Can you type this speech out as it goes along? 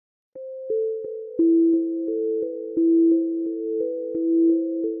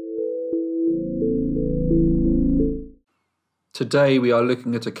Today we are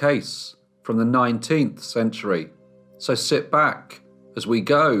looking at a case from the 19th century, so sit back as we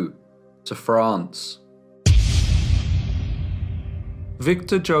go to France.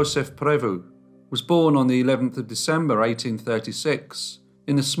 Victor Joseph Prévost was born on the 11th of December 1836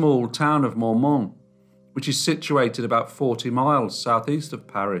 in the small town of Mormont, which is situated about 40 miles southeast of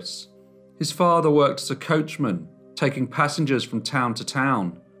Paris. His father worked as a coachman, taking passengers from town to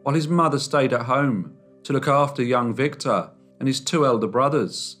town, while his mother stayed at home to look after young Victor and his two elder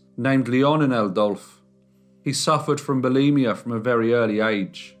brothers, named Leon and Adolphe. He suffered from bulimia from a very early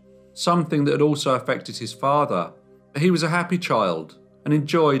age, something that had also affected his father, but he was a happy child and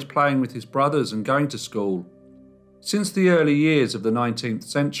enjoyed playing with his brothers and going to school. Since the early years of the 19th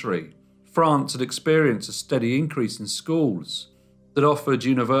century, France had experienced a steady increase in schools that offered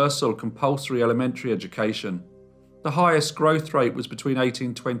universal compulsory elementary education. The highest growth rate was between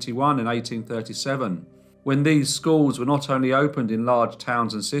 1821 and 1837, when these schools were not only opened in large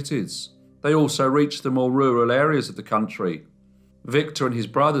towns and cities, they also reached the more rural areas of the country. Victor and his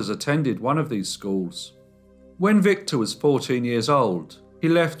brothers attended one of these schools. When Victor was 14 years old, he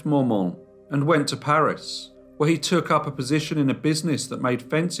left Mormont and went to Paris, where he took up a position in a business that made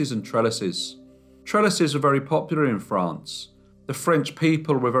fences and trellises. Trellises were very popular in France. The French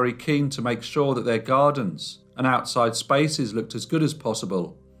people were very keen to make sure that their gardens and outside spaces looked as good as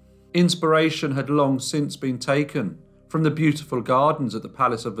possible. Inspiration had long since been taken from the beautiful gardens at the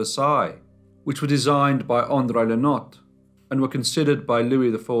Palace of Versailles, which were designed by André Le Nôtre and were considered by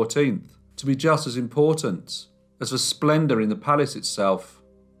Louis XIV to be just as important as the splendour in the palace itself.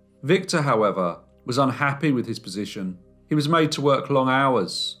 Victor, however, was unhappy with his position. He was made to work long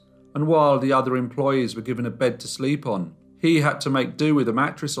hours, and while the other employees were given a bed to sleep on, he had to make do with a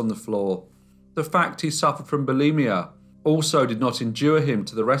mattress on the floor. The fact he suffered from bulimia also did not endure him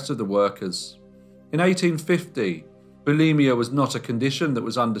to the rest of the workers. In 1850, bulimia was not a condition that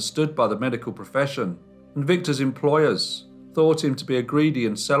was understood by the medical profession, and Victor's employers thought him to be a greedy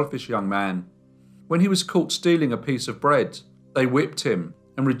and selfish young man. When he was caught stealing a piece of bread, they whipped him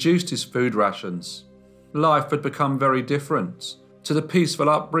and reduced his food rations. Life had become very different to the peaceful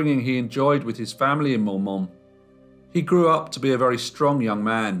upbringing he enjoyed with his family in Mormont. He grew up to be a very strong young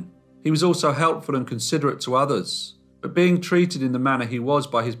man. He was also helpful and considerate to others, but being treated in the manner he was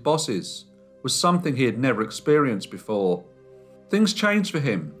by his bosses was something he had never experienced before. Things changed for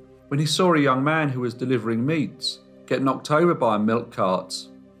him when he saw a young man who was delivering meat get knocked over by a milk cart.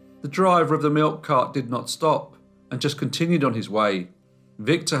 The driver of the milk cart did not stop and just continued on his way.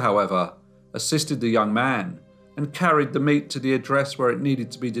 Victor, however, assisted the young man and carried the meat to the address where it needed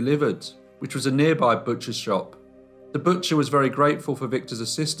to be delivered, which was a nearby butcher's shop. The butcher was very grateful for Victor's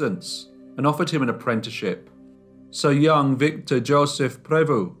assistance and offered him an apprenticeship. So young Victor Joseph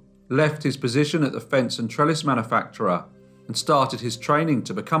Prévost left his position at the fence and trellis manufacturer and started his training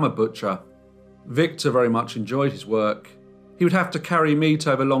to become a butcher. Victor very much enjoyed his work. He would have to carry meat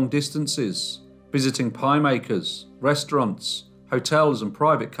over long distances, visiting pie makers, restaurants, hotels and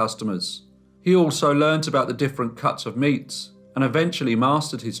private customers. He also learnt about the different cuts of meat and eventually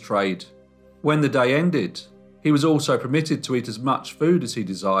mastered his trade. When the day ended, he was also permitted to eat as much food as he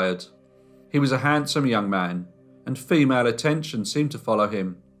desired. He was a handsome young man, and female attention seemed to follow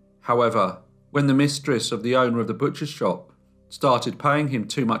him. However, when the mistress of the owner of the butcher's shop started paying him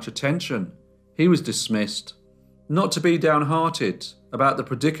too much attention, he was dismissed. Not to be downhearted about the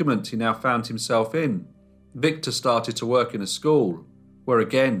predicament he now found himself in, Victor started to work in a school, where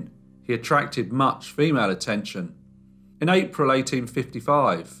again he attracted much female attention. In April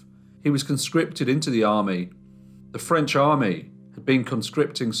 1855, he was conscripted into the army. The French army had been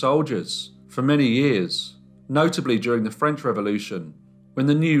conscripting soldiers for many years, notably during the French Revolution, when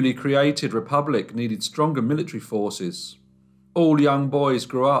the newly created republic needed stronger military forces. All young boys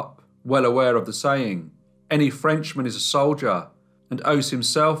grew up well aware of the saying, "Any Frenchman is a soldier and owes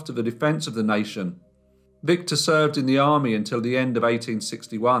himself to the defence of the nation." Victor served in the army until the end of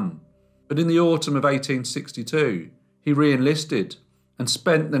 1861, but in the autumn of 1862, he re-enlisted and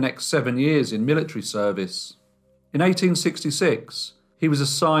spent the next 7 years in military service. In 1866, he was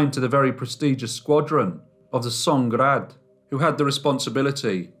assigned to the very prestigious squadron of the Cent-Grade, who had the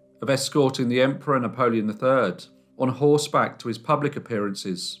responsibility of escorting the Emperor Napoleon III on horseback to his public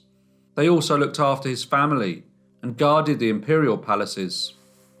appearances. They also looked after his family and guarded the imperial palaces.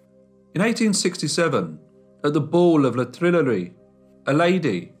 In 1867, at the ball of La Tuileries, a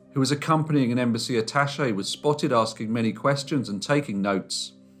lady who was accompanying an embassy attaché was spotted asking many questions and taking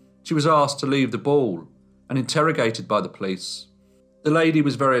notes. She was asked to leave the ball and interrogated by the police. The lady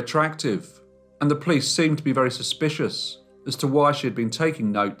was very attractive, and the police seemed to be very suspicious as to why she had been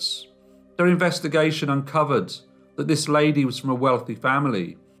taking notes. Their investigation uncovered that this lady was from a wealthy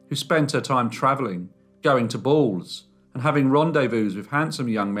family who spent her time travelling, going to balls, and having rendezvous with handsome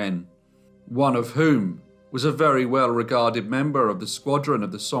young men, one of whom was a very well-regarded member of the squadron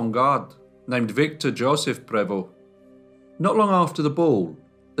of the Cent-Garde, named Victor Joseph Prévost. Not long after the ball,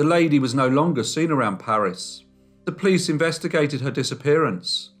 the lady was no longer seen around Paris. The police investigated her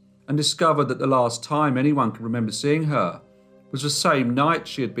disappearance and discovered that the last time anyone could remember seeing her was the same night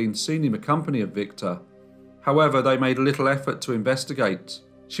she had been seen in the company of Victor. However, they made little effort to investigate.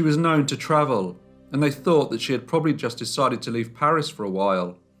 She was known to travel, and they thought that she had probably just decided to leave Paris for a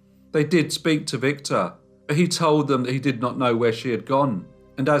while. They did speak to Victor, but he told them that he did not know where she had gone,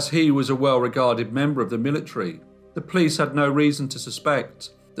 and as he was a well-regarded member of the military, the police had no reason to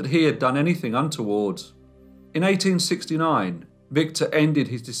suspect that he had done anything untoward. In 1869, Victor ended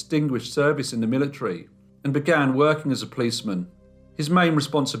his distinguished service in the military and began working as a policeman. His main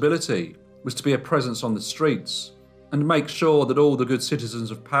responsibility was to be a presence on the streets and make sure that all the good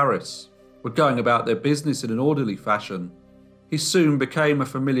citizens of Paris were going about their business in an orderly fashion. He soon became a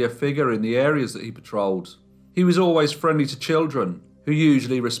familiar figure in the areas that he patrolled. He was always friendly to children, who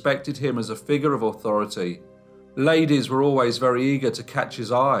usually respected him as a figure of authority. Ladies were always very eager to catch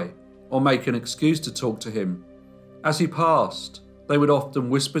his eye or make an excuse to talk to him. As he passed, they would often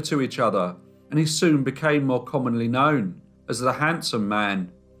whisper to each other, and he soon became more commonly known as the handsome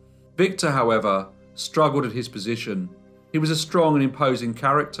man. Victor, however, struggled at his position. He was a strong and imposing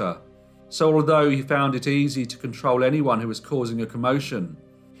character, so although he found it easy to control anyone who was causing a commotion,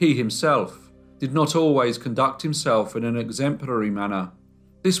 he himself did not always conduct himself in an exemplary manner.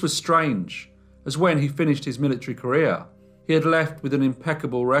 This was strange, as when he finished his military career, he had left with an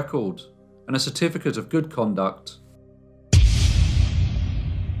impeccable record and a certificate of good conduct.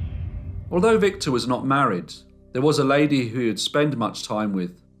 Although Victor was not married, there was a lady who he had spent much time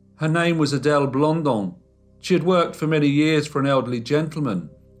with. Her name was Adèle Blondon. She had worked for many years for an elderly gentleman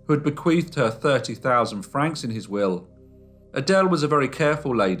who had bequeathed her 30,000 francs in his will. Adèle was a very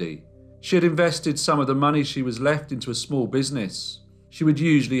careful lady. She had invested some of the money she was left into a small business. She would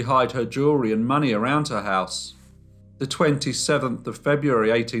usually hide her jewellery and money around her house. The 27th of February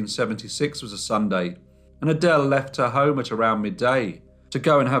 1876 was a Sunday, and Adèle left her home at around midday to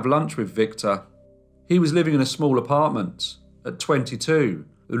go and have lunch with Victor. He was living in a small apartment at 22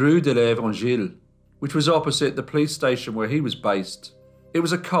 Rue de l'Evangile, which was opposite the police station where he was based. It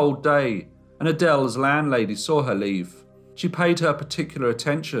was a cold day, and Adèle's landlady saw her leave. She paid her particular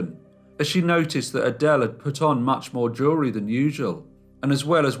attention, as she noticed that Adèle had put on much more jewellery than usual, and as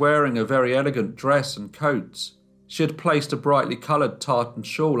well as wearing a very elegant dress and coat, she had placed a brightly coloured tartan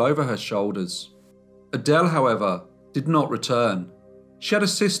shawl over her shoulders. Adèle, however, did not return. She had a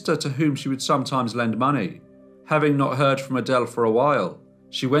sister to whom she would sometimes lend money. Having not heard from Adèle for a while,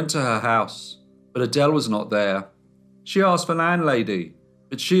 she went to her house, but Adèle was not there. She asked the landlady,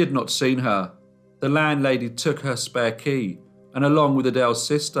 but she had not seen her. The landlady took her spare key and, along with Adèle's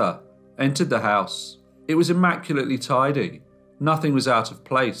sister, entered the house. It was immaculately tidy. Nothing was out of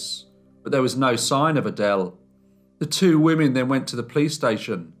place, but there was no sign of Adèle. The two women then went to the police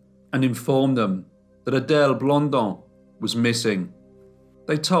station and informed them that Adèle Blondon was missing.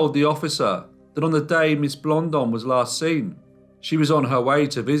 They told the officer that on the day Miss Blondon was last seen, she was on her way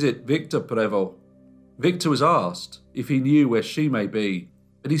to visit Victor Prévost. Victor was asked if he knew where she may be,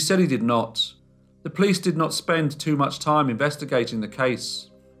 but he said he did not. The police did not spend too much time investigating the case.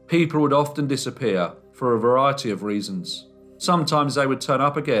 People would often disappear for a variety of reasons. Sometimes they would turn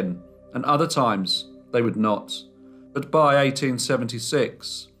up again, and other times they would not. But by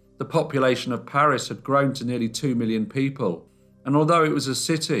 1876, the population of Paris had grown to nearly 2 million people, and although it was a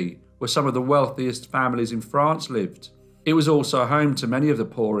city where some of the wealthiest families in France lived, it was also home to many of the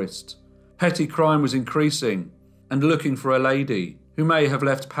poorest. Petty crime was increasing, and looking for a lady who may have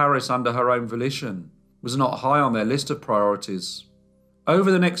left Paris under her own volition was not high on their list of priorities.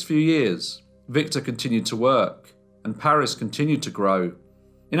 Over the next few years, Victor continued to work, and Paris continued to grow.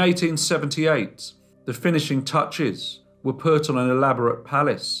 In 1878, the finishing touches were put on an elaborate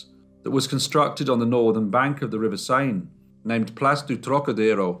palace that was constructed on the northern bank of the River Seine, named Place du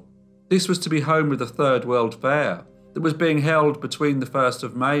Trocadero. This was to be home of the Third World Fair that was being held between the 1st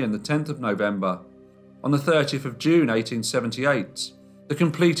of May and the 10th of November. On the 30th of June 1878, the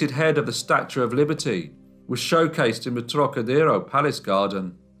completed head of the Statue of Liberty was showcased in the Trocadero Palace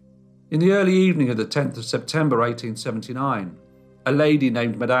Garden. In the early evening of the 10th of September 1879, a lady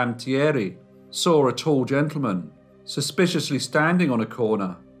named Madame Thierry saw a tall gentleman suspiciously standing on a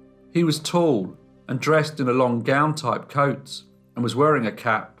corner. He was tall and dressed in a long gown-type coat and was wearing a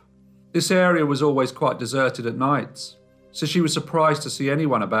cap. This area was always quite deserted at night, so she was surprised to see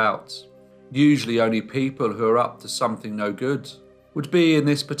anyone about. Usually only people who are up to something no good would be in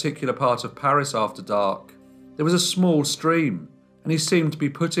this particular part of Paris after dark. There was a small stream, and he seemed to be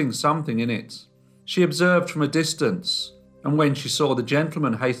putting something in it. She observed from a distance, and when she saw the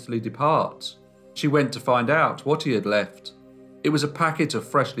gentleman hastily depart, she went to find out what he had left. It was a packet of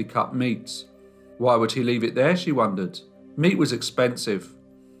freshly cut meat. Why would he leave it there, she wondered. Meat was expensive.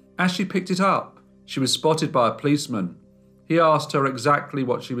 As she picked it up, she was spotted by a policeman. He asked her exactly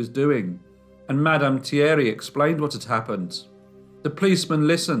what she was doing, and Madame Thierry explained what had happened. The policeman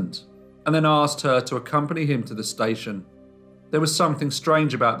listened, and then asked her to accompany him to the station. There was something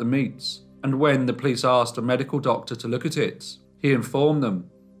strange about the meat, and when the police asked a medical doctor to look at it, he informed them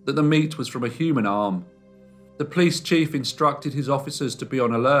that the meat was from a human arm. The police chief instructed his officers to be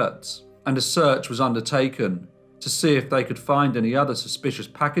on alert, and a search was undertaken to see if they could find any other suspicious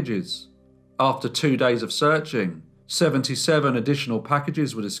packages. After 2 days of searching, 77 additional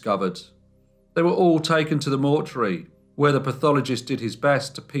packages were discovered. They were all taken to the mortuary, where the pathologist did his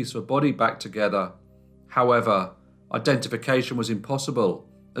best to piece the body back together. However, identification was impossible,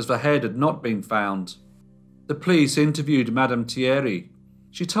 as the head had not been found. The police interviewed Madame Thierry.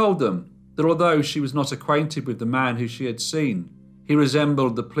 She told them that although she was not acquainted with the man who she had seen, he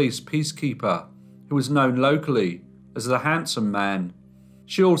resembled the police peacekeeper, who was known locally as the Handsome Man.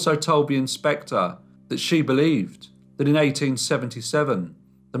 She also told the inspector that she believed that in 1877,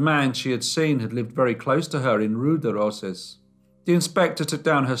 the man she had seen had lived very close to her in Rue de Roses. The inspector took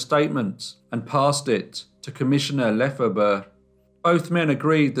down her statement and passed it to Commissioner Lefebvre. Both men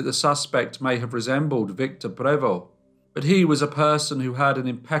agreed that the suspect may have resembled Victor Prévost, but he was a person who had an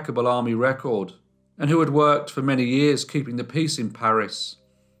impeccable army record and who had worked for many years keeping the peace in Paris.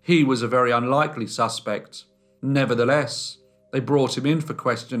 He was a very unlikely suspect. Nevertheless, they brought him in for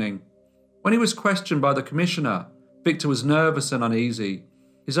questioning. When he was questioned by the commissioner, Victor was nervous and uneasy.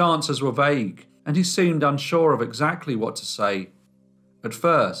 His answers were vague, and he seemed unsure of exactly what to say. At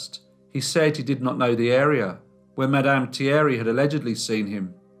first, he said he did not know the area where Madame Thierry had allegedly seen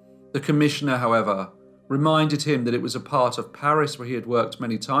him. The commissioner, however, reminded him that it was a part of Paris where he had worked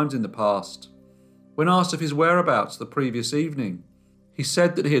many times in the past. When asked of his whereabouts the previous evening, he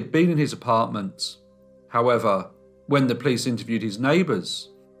said that he had been in his apartment. However, when the police interviewed his neighbours,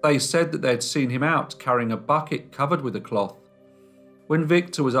 they said that they had seen him out carrying a bucket covered with a cloth. When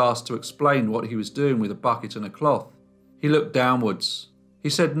Victor was asked to explain what he was doing with a bucket and a cloth, he looked downwards. He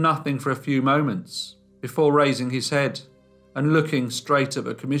said nothing for a few moments before raising his head and looking straight at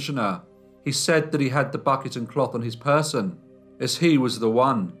the commissioner. He said that he had the bucket and cloth on his person, as he was the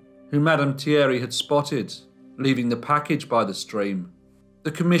one who Madame Thierry had spotted, leaving the package by the stream.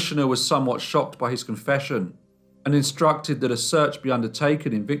 The commissioner was somewhat shocked by his confession and instructed that a search be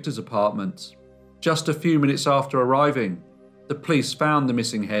undertaken in Victor's apartment. Just a few minutes after arriving, the police found the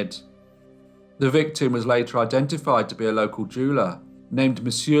missing head. The victim was later identified to be a local jeweller named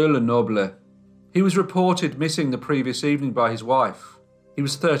Monsieur Lenoble. He was reported missing the previous evening by his wife. He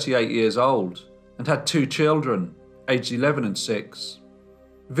was 38 years old and had 2 children, aged 11 and 6.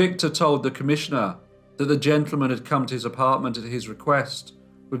 Victor told the commissioner that the gentleman had come to his apartment at his request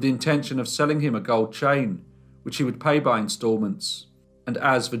with the intention of selling him a gold chain, which he would pay by instalments. And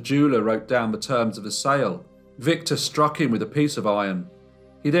as the jeweller wrote down the terms of the sale, Victor struck him with a piece of iron.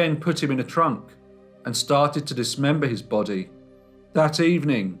 He then put him in a trunk and started to dismember his body. That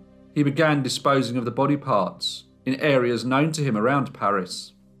evening, he began disposing of the body parts in areas known to him around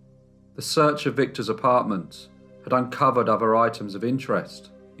Paris. The search of Victor's apartment had uncovered other items of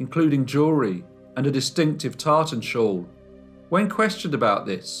interest, including jewellery and a distinctive tartan shawl. When questioned about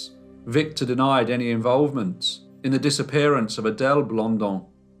this, Victor denied any involvement in the disappearance of Adèle Blondin.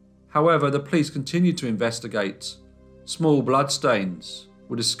 However, the police continued to investigate. Small bloodstains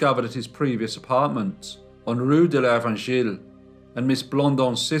were discovered at his previous apartment on Rue de l'Evangile, and Miss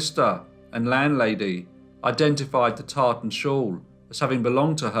Blondin's sister and landlady identified the tartan shawl as having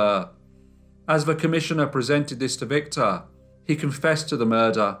belonged to her. As the commissioner presented this to Victor, he confessed to the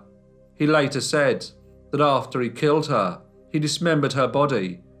murder. He later said that after he killed her, he dismembered her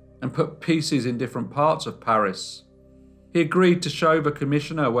body and put pieces in different parts of Paris. He agreed to show the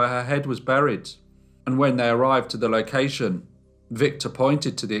commissioner where her head was buried, and when they arrived to the location, Victor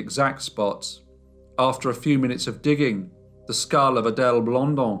pointed to the exact spot. After a few minutes of digging, the skull of Adèle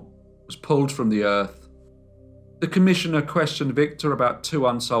Blondin was pulled from the earth. The commissioner questioned Victor about 2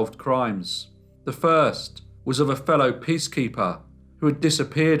 unsolved crimes. The first was of a fellow peacekeeper who had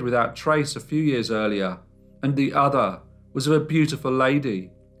disappeared without trace a few years earlier, and the other was of a beautiful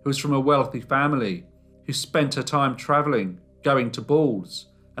lady who was from a wealthy family who spent her time travelling, going to balls,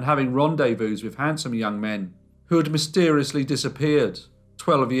 and having rendezvous with handsome young men who had mysteriously disappeared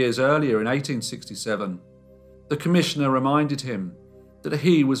 12 years earlier in 1867. The commissioner reminded him that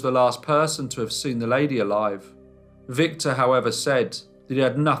he was the last person to have seen the lady alive. Victor, however, said that he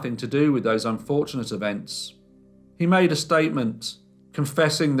had nothing to do with those unfortunate events. He made a statement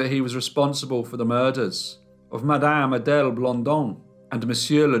confessing that he was responsible for the murders of Madame Adèle Blondin and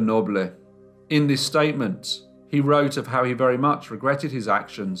Monsieur Lenoble. In this statement, he wrote of how he very much regretted his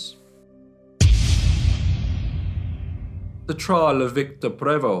actions. The trial of Victor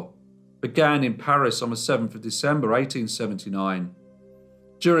Prévost began in Paris on the 7th of December 1879.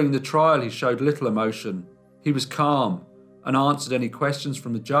 During the trial, he showed little emotion. He was calm and answered any questions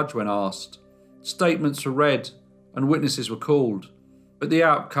from the judge when asked. Statements were read and witnesses were called, but the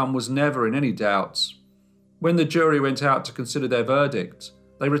outcome was never in any doubt. When the jury went out to consider their verdict,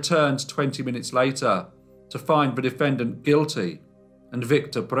 they returned 20 minutes later to find the defendant guilty, and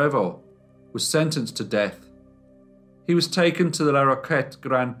Victor Prévost was sentenced to death. He was taken to the La Roquette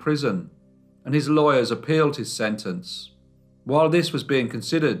Grand Prison, and his lawyers appealed his sentence. While this was being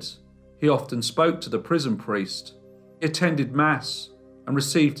considered, he often spoke to the prison priest. He attended Mass and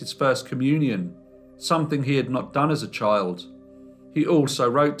received his first communion, something he had not done as a child. He also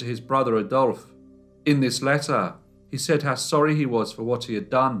wrote to his brother Adolphe. In this letter, he said how sorry he was for what he had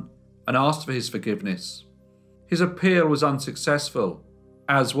done and asked for his forgiveness. His appeal was unsuccessful,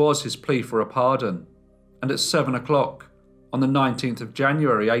 as was his plea for a pardon, and at 7 o'clock on the 19th of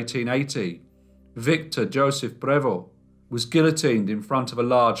January 1880, Victor Joseph Prévost was guillotined in front of a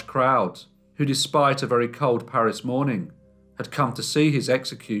large crowd who, despite a very cold Paris morning, had come to see his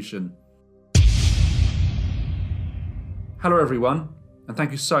execution. Hello everyone, and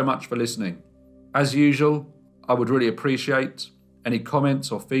thank you so much for listening. As usual, I would really appreciate any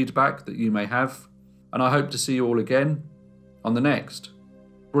comments or feedback that you may have, and I hope to see you all again on the next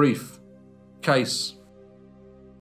Brief Case